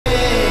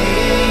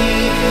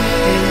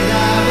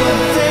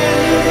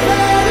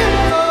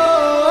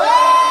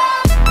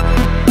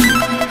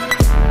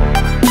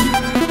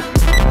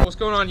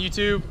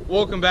YouTube?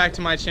 Welcome back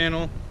to my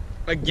channel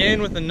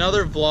again with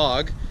another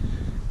vlog.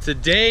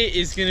 Today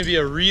is going to be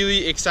a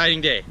really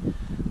exciting day.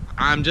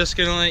 I'm just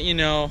going to let you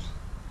know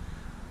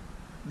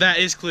that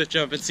is cliff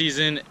jumping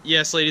season.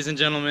 Yes, ladies and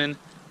gentlemen,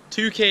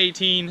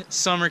 2K18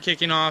 summer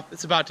kicking off.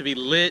 It's about to be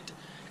lit,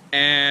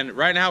 and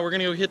right now we're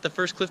going to go hit the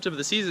first cliff jump of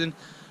the season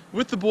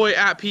with the boy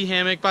at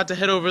Hammack. About to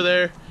head over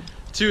there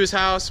to his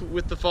house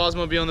with the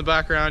Fallsmobile in the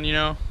background. You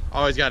know,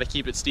 always got to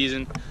keep it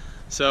steezing.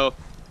 So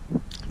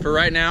for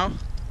right now,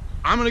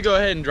 I'm gonna go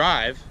ahead and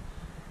drive.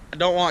 I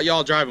don't want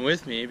y'all driving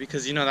with me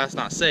because you know that's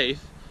not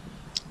safe,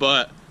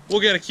 but we'll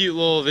get a cute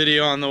little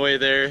video on the way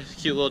there,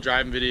 cute little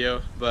driving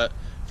video. But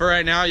for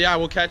right now, yeah,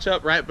 we'll catch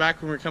up right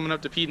back when we're coming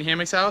up to Pete and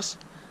Hammack's house,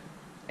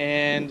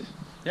 and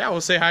yeah,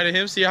 we'll say hi to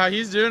him, see how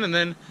he's doing, and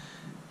then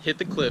hit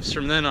the cliffs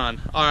from then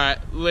on. All right,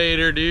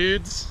 later,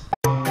 dudes.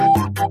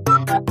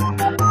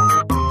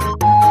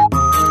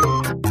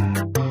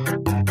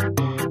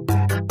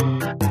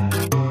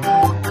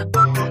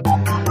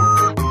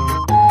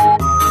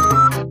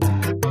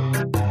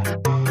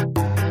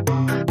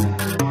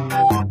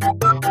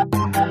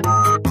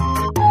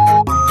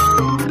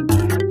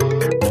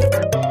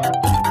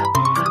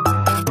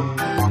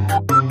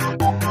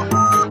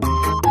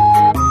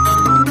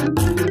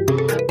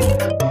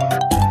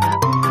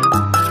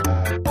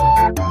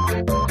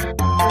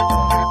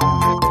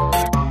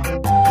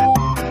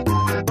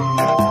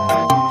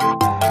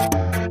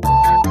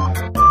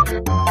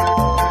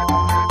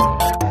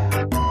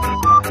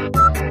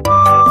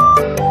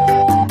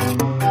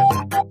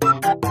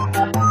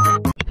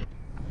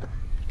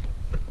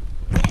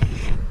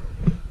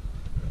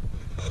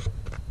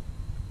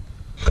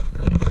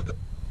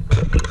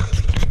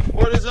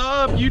 What is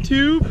up,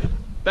 YouTube?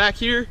 Back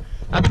here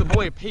at the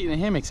boy Peyton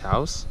and Hammack's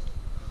house.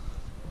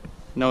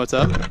 Know what's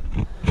up?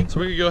 So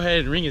we're gonna go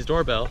ahead and ring his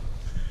doorbell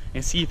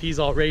and see if he's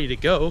all ready to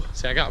go.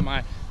 So I got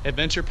my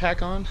adventure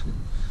pack on,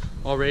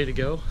 all ready to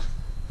go.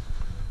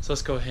 So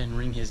let's go ahead and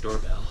ring his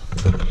doorbell.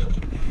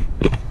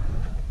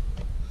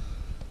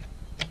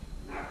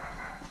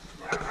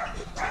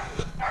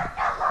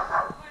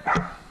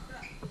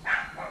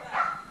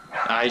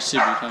 I should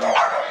be coming.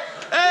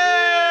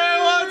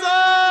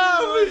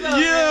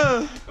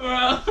 Yeah.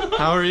 Bro.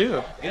 How are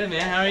you? Good,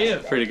 man. How are you?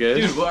 Pretty good.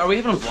 Dude, are we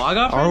having a vlog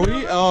off? Are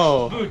we?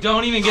 Oh. Dude,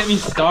 don't even get me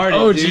started.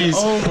 Oh, dude. jeez.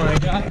 Oh my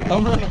god.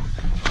 I'm running.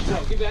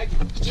 No, get back.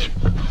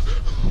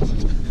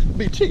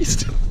 Be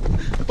chased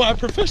by a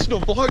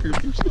professional vlogger.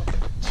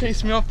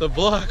 Chased me off the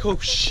block. Oh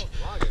shit.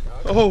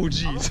 Oh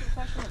jeez.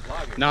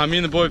 Nah, me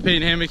and the boy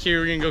Peyton Hammack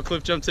here. We're gonna go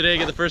cliff jump today.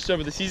 Get the first jump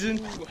of the season.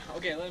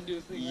 Okay, let him do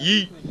his thing.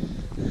 Yeet.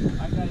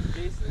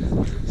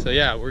 So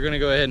yeah, we're gonna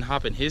go ahead and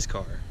hop in his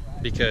car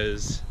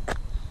because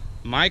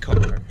my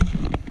car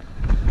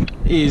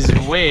is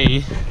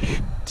way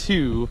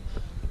too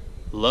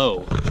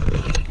low.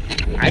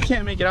 I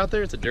can't make it out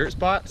there. It's a dirt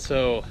spot,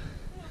 so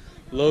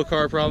low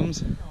car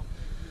problems.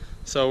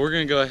 So we're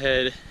gonna go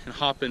ahead and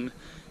hop in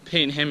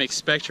Peyton Hammack's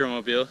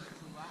Spectromobile.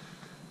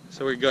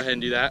 So we're gonna go ahead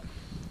and do that,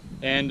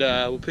 and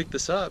we'll pick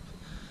this up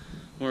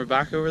when we're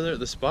back over there at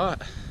the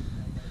spot.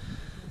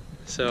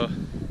 So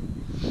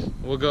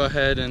we'll go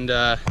ahead and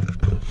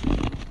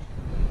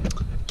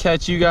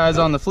catch you guys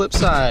on the flip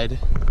side.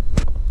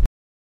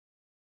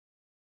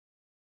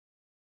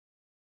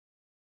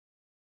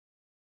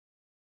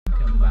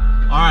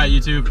 Alright,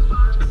 YouTube.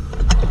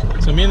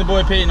 So me and the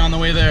boy Peyton on the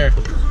way there.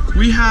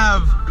 We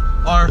have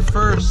our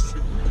first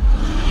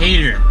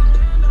hater.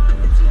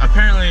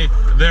 Apparently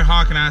they're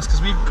hawking us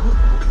because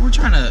we're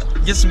trying to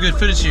get some good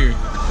footage here,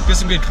 get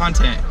some good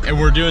content, and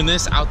we're doing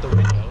this out the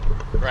window,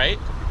 right?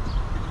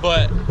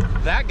 But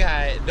that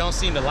guy don't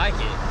seem to like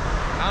it.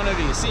 I don't know if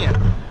you can see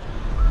him,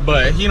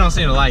 but he don't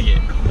seem to like it.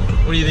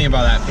 What do you think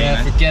about that,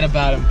 Peyton? Yeah, forget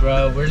about him,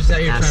 bro. We're just out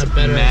here trying to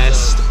better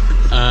messed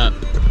ourselves. up.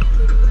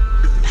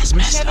 That's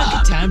messed We're having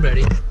a good time,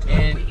 buddy.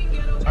 And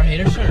our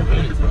haters trying to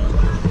ruin it, bro.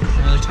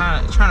 They're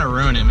trying to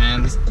ruin it,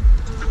 man.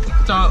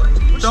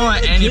 Don't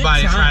let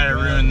anybody try to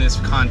ruin this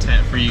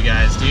content for you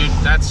guys, dude.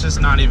 That's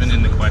just not even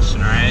in the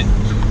question, alright?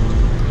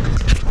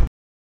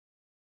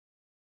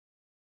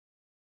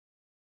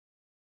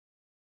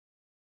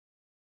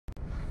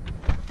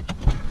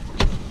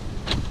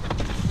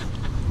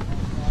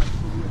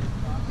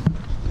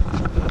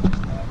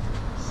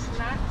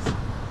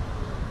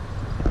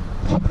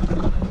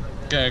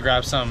 Gonna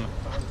grab some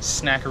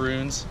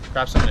snackaroons,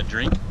 grab something to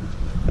drink.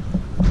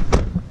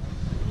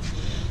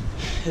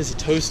 There's a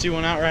toasty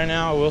one out right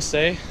now, I will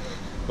say,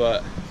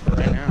 but for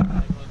right now,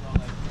 on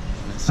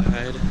this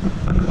side,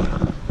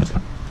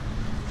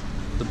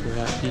 the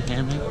Bratty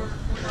Hammack.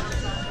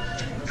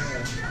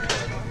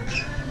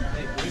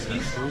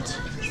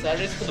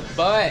 Saturdays for the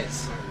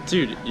buzz.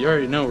 Dude, you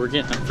already know we're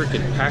getting a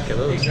freaking pack of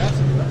those.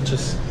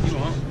 Just, You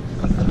won't.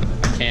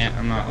 I can't,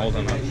 I'm not old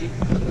enough.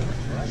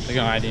 They're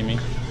gonna ID me.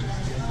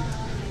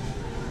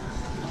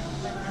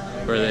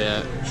 Where are they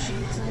at?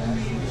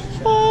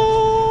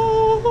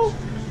 Oh.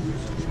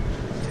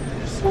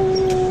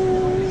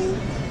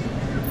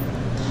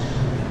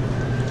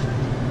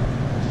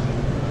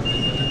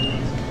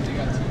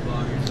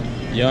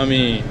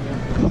 Yummy.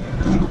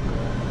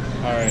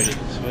 Alrighty,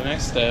 so the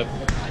next step,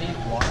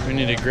 we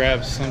need to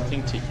grab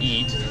something to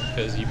eat,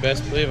 because you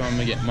best believe I'm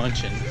gonna get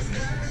munching.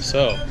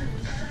 So,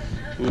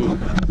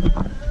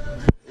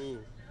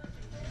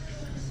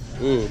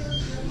 ooh.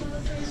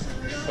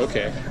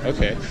 Okay.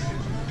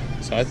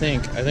 So I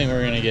think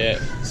we're gonna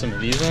get some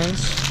of these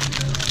ones,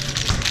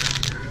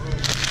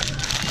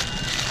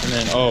 and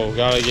then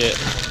gotta get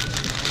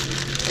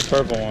the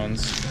purple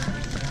ones.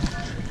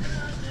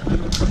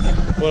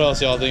 What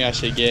else y'all think I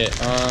should get?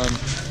 I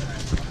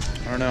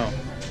don't know.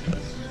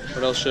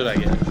 What else should I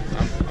get?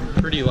 I'm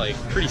pretty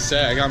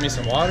sad. I got me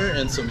some water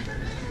and some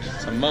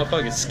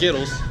motherfucking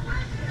Skittles.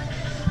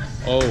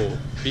 Oh,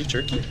 beef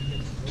jerky?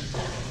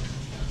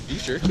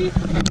 Beef jerky?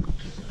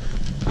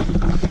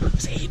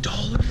 It's $8.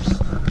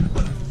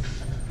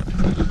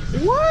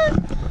 What?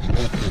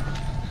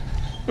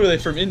 What are they,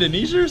 from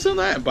Indonesia or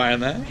something? I ain't buying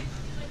that.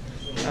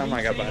 I'm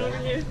not gonna buy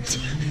that.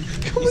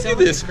 Come look at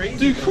this,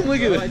 dude. Come look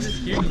at I this.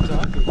 just hear you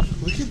talking.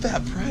 Look at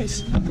that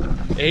price.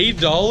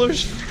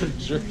 $8 for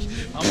jerky.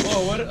 I'm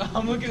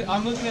looking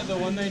at the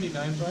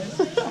 $1.99 price.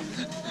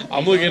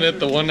 I'm looking at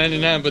the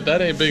 $1.99, but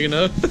that ain't big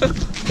enough.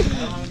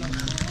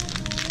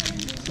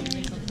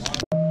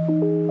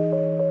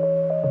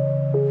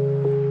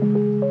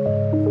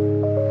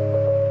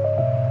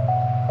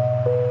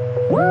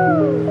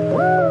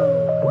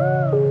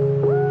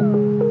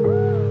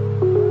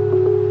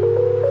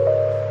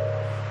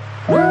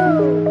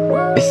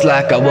 It's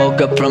like I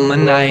woke up from a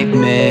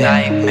nightmare.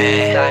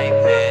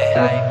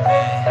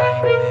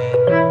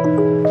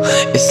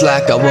 It's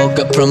like I woke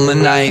up from a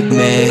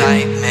nightmare.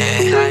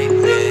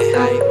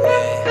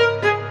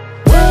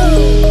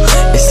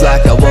 It's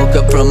like I woke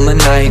up from a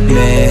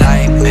nightmare.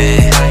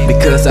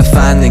 Because I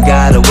finally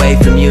got away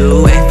from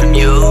you.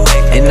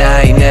 And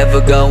I ain't never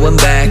going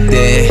back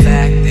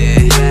there.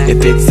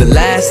 If it's the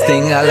last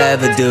thing I'll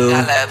ever do.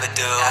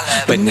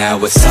 But now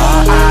it's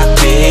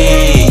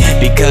R.I.P.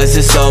 because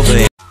it's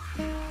over.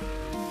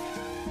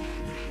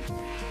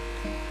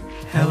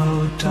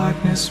 Hello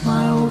darkness,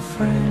 my old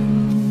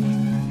friend,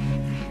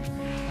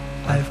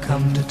 I've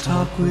come to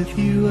talk with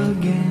you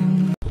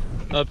again.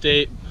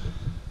 Update.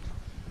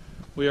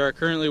 We are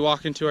currently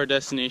walking to our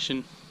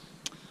destination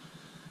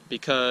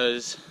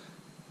because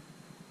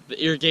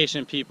the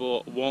irrigation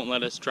people won't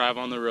let us drive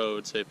on the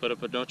road, so they put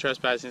up a no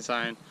trespassing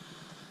sign.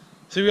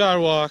 So we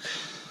gotta walk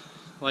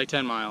like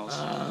 10 miles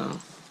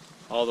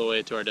all the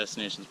way to our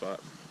destination spot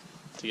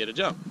to get a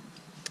jump.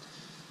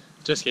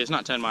 Just kidding, it's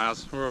not 10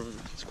 miles.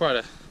 It's quite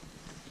a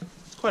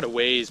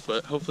ways,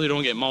 but hopefully we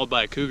don't get mauled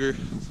by a cougar.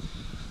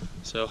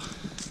 So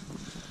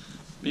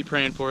be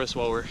praying for us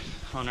while we're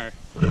on our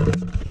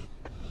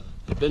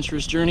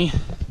adventurous journey.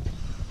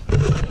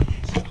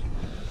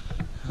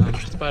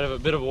 It's a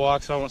bit of a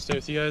walk, so I won't stay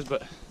with you guys,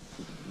 but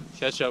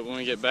catch up when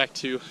we get back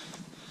to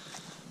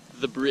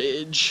the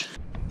bridge.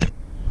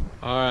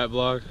 Alright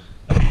vlog,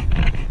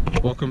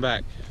 welcome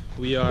back.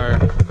 We are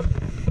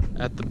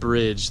at the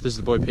bridge. This is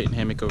the boy Peyton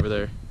Hammack over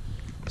there.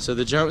 So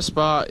the jump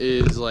spot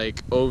is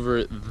like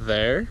over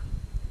there,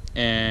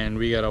 and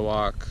we gotta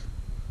walk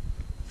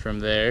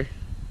from there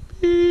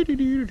to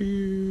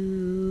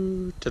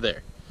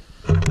there.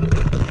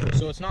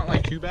 So it's not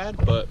like too bad,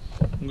 but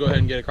we'll go ahead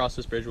and get across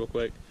this bridge real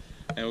quick,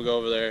 and we'll go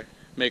over there,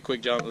 make a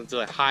quick jump until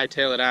I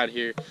hightail it out of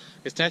here.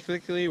 Because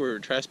technically we're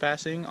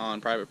trespassing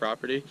on private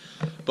property,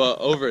 but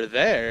over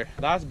there,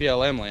 that's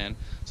BLM land,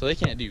 so they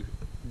can't do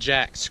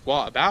jack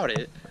squat about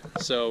it.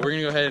 So we're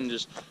gonna go ahead and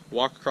just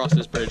walk across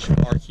this bridge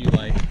RQ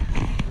like.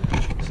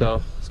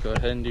 So let's go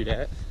ahead and do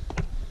that.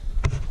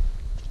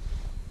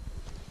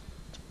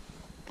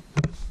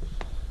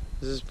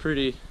 This is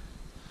pretty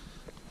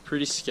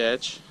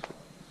sketch,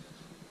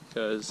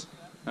 because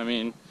I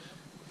mean,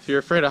 if you're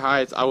afraid of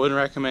heights, I wouldn't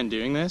recommend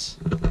doing this,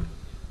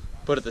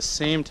 but at the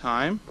same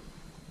time,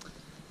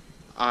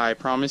 I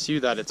promise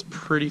you that it's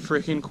pretty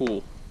freaking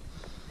cool,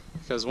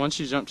 because once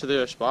you jump to the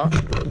other spot,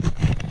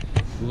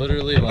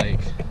 literally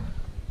like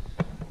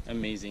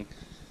amazing.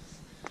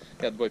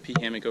 Got the boy P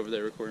Hammack over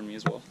there recording me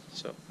as well,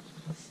 so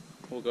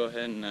we'll go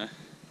ahead and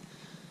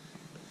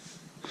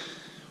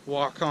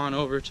walk on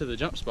over to the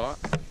jump spot.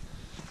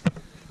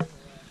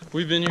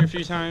 We've been here a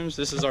few times.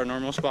 This is our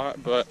normal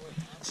spot, but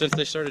since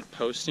they started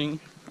posting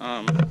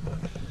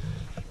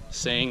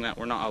saying that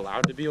we're not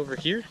allowed to be over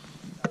here,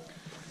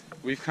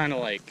 we've kind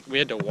of we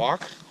had to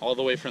walk all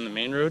the way from the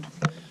main road,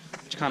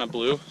 which kind of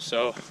blew,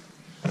 so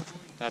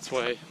that's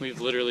why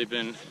we've literally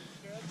been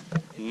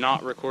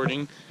not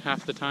recording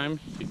half the time.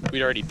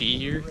 We'd already be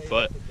here,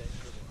 but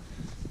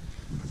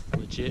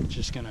legit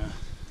just gonna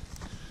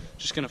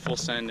full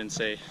send and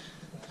say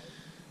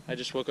I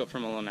just woke up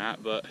from a little nap,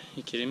 but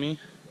you kidding me?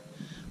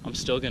 I'm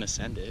still gonna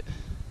send it.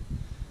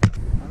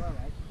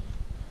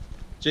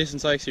 Jason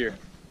Sykes here.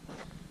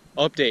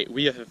 Update,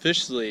 we have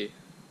officially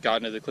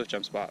gotten to the cliff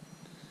jump spot.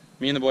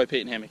 Me and the boy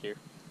Peyton Hammack here.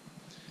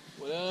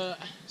 What up?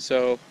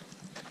 So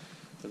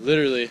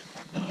literally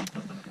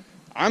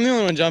I'm the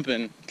only one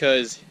jumping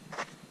because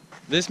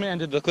this man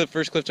did the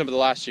first cliff jump of the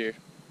last year.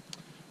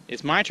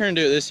 It's my turn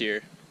to do it this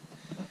year.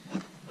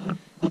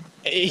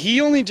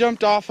 He only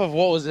jumped off of,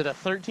 what was it, a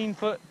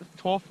 13-foot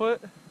 12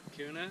 foot?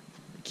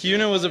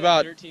 Kuna was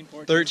about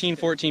 13,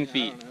 14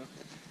 feet. I don't know.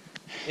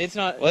 It's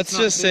not. Let's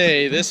just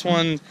say this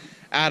one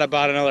at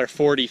about another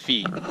 40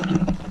 feet.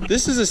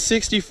 This is a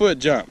 60-foot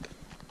jump.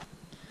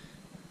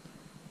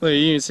 Look,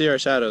 you can see our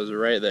shadows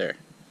right there.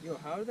 Yo,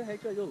 how the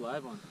heck did I go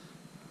live on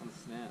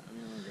Snap? I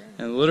mean, on Grand.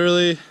 And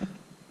literally,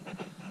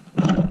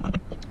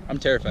 I'm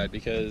terrified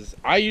because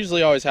I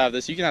usually always have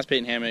this. You can ask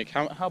Peyton Hammack.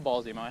 How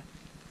ballsy am I?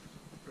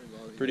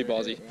 Pretty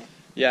ballsy.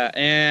 Yeah,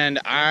 and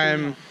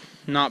I'm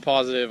not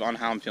positive on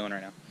how I'm feeling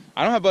right now.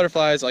 I don't have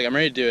butterflies. Like, I'm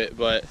ready to do it,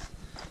 but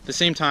at the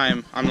same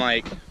time, I'm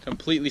like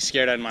completely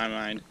scared out of my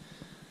mind.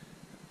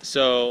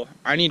 So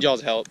I need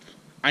y'all's help.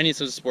 I need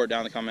some support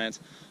down in the comments.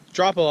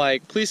 Drop a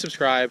like, please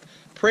subscribe.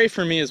 Pray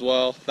for me as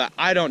well that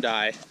I don't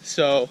die.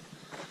 So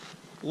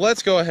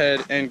let's go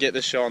ahead and get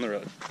this show on the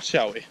road,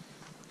 shall we?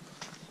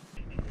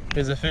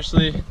 It's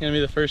officially gonna be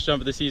the first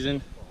jump of the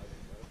season.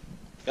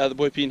 Got the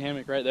boy Peyton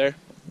Hammack right there.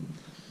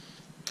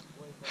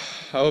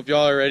 I hope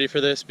y'all are ready for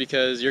this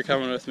because you're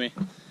coming with me.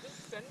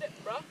 Just send it,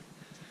 bro.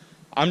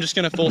 I'm just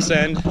gonna full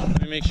send.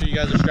 Let me make sure you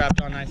guys are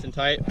strapped on nice and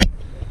tight.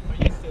 Are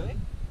you silly?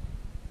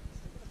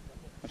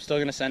 I'm still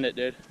gonna send it,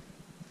 dude.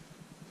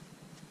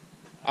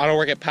 I don't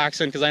work at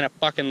Paxson because I ain't a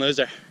fucking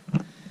loser.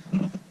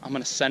 I'm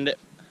gonna send it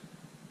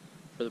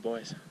for the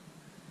boys.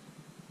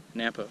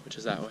 Nampa, which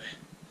is that way.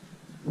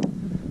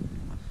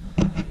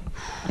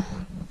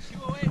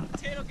 208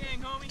 potato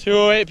gang, homie.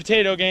 208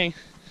 potato gang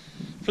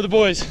for the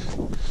boys.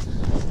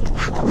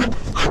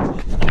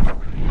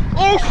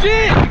 Oh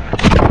shit!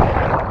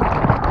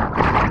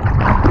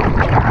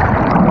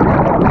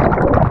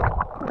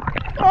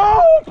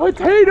 Oh,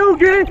 potato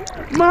gang!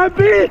 My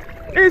beat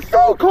is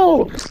so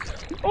cold!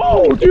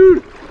 Oh,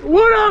 dude!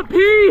 What up,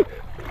 P?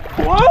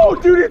 Whoa,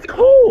 dude, it's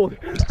cold!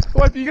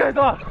 Wipe you guys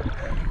off.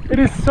 It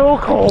is so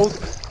cold.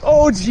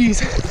 Oh,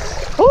 jeez.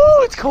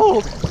 Oh, it's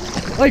cold.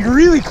 Like,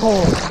 really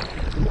cold.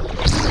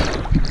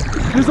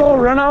 This is all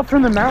run out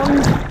from the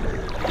mountains,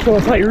 so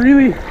it's like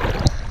really,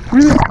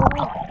 really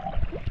cold.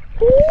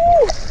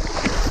 Ooh.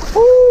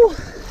 Ooh.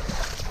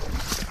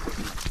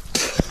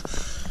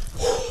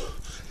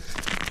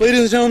 Ladies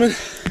and gentlemen,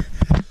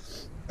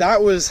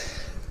 that was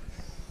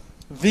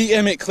the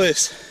Emmett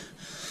Cliffs,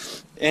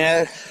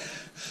 and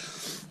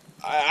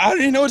I don't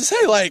even know what to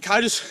say. Like,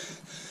 I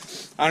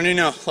don't even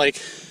know.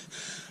 Like,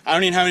 I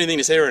don't even have anything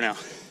to say right now.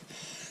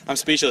 I'm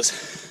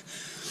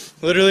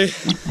speechless. Literally,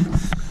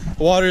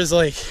 water is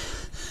like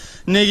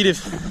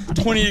negative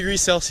 20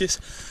 degrees Celsius.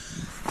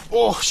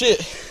 Oh shit,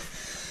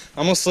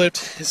 almost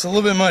slipped. It's a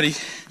little bit muddy.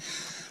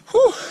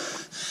 Whew.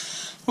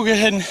 We'll go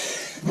ahead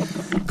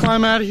and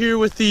climb out of here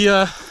with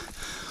the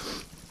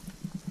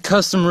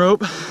custom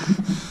rope.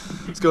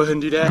 Let's go ahead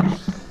and do that.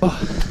 Oh,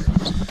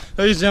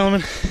 ladies and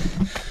gentlemen,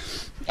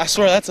 I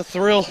swear that's a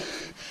thrill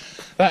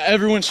that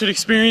everyone should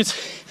experience.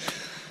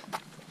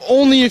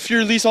 Only if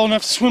you're at least old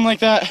enough to swim like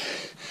that,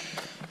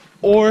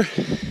 or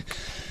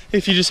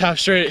if you just have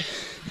straight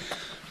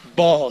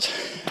balls.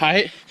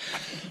 Alright?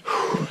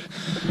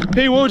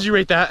 Hey, what would you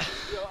rate that?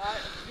 Yo,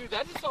 dude,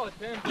 that's a solid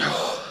 10.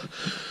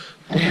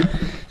 Damn.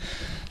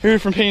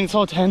 Heard from Peyton, it's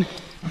all 10.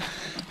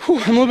 Whew,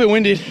 I'm a little bit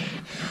winded.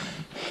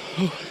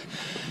 Whew,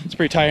 it's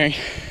pretty tiring.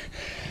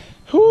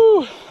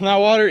 Whew, and that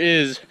water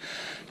is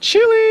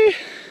chilly.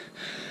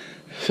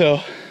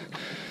 So,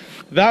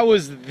 that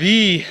was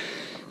the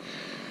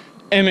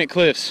Emmett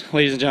Cliffs,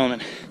 ladies and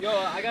gentlemen. Yo,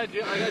 I got a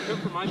joke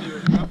for my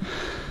viewers, bro.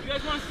 You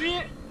guys want to see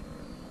it?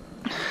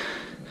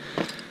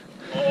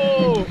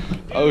 Oh!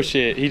 Oh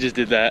shit, he just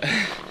did that.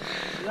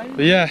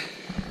 But yeah,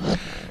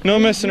 no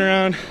messing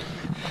around.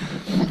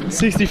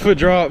 60-foot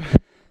drop.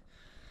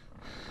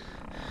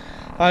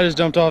 I just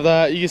jumped off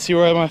that. You can see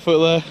where my foot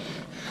left.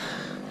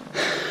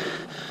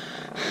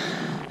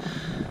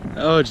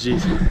 Oh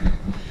jeez.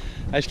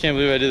 I just can't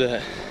believe I did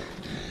that.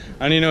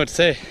 I don't even know what to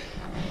say.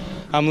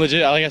 I'm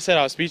legit, like I said,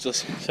 I was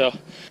speechless. So,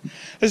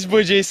 this is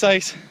boy Jay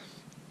Sykes,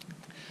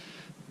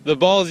 the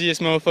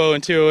ballsiest mofo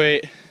in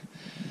 208.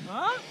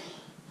 Huh?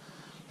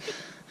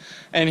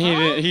 And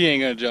he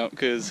ain't gonna jump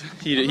because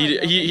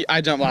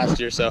I jumped last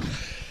year, so.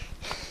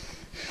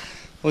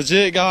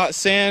 Legit got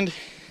sand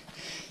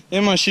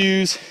in my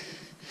shoes.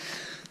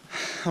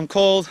 I'm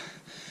cold,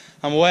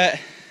 I'm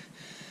wet,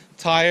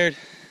 tired,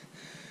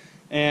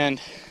 and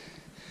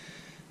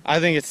I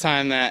think it's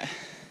time that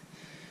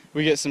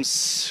we get some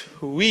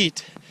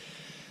sweet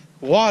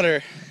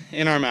water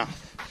in our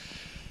mouth.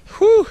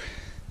 Whew.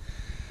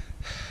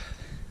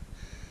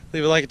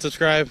 Leave a like and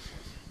subscribe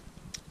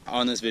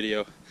on this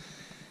video.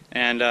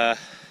 And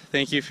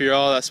thank you for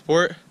all that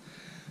support.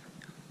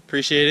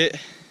 Appreciate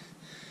it.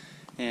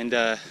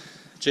 And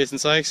Jason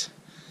Sykes,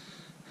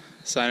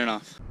 signing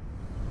off.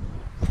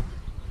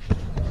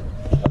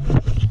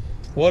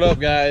 What up,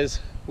 guys?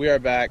 We are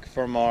back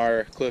from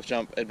our cliff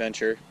jump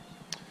adventure.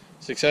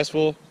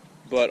 Successful,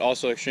 but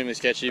also extremely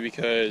sketchy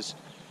because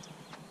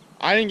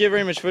I didn't get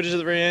very much footage at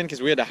the very end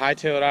because we had to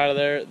hightail it out of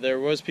there. There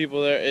was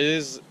people there. It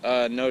is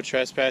no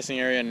trespassing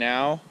area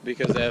now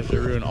because they have to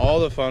ruin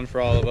all the fun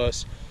for all of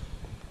us.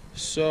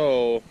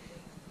 So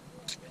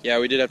Yeah,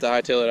 we did have to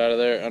hightail it out of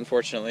there,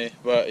 unfortunately.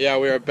 But yeah,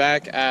 we are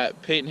back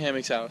at Peyton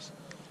Hammack's house.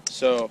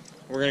 So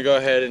we're going to go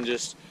ahead and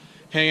just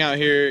hang out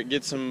here,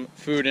 get some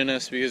food in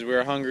us because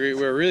we're hungry.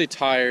 We're really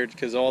tired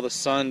because all the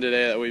sun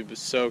today that we've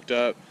soaked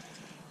up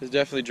has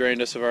definitely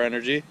drained us of our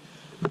energy.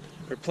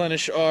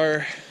 Replenish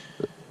our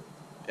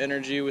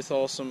energy with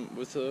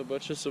a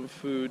bunch of some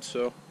food.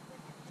 So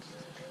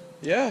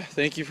yeah,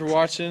 thank you for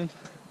watching.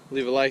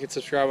 Leave a like and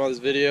subscribe on this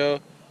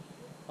video.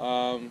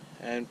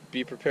 And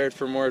be prepared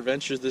for more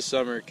adventures this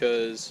summer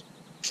because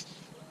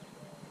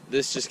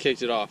this just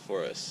kicked it off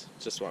for us.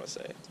 Just want to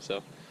say.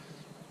 So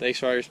thanks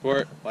for all your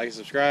support. Like and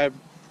subscribe.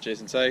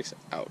 Jason Sykes,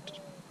 out.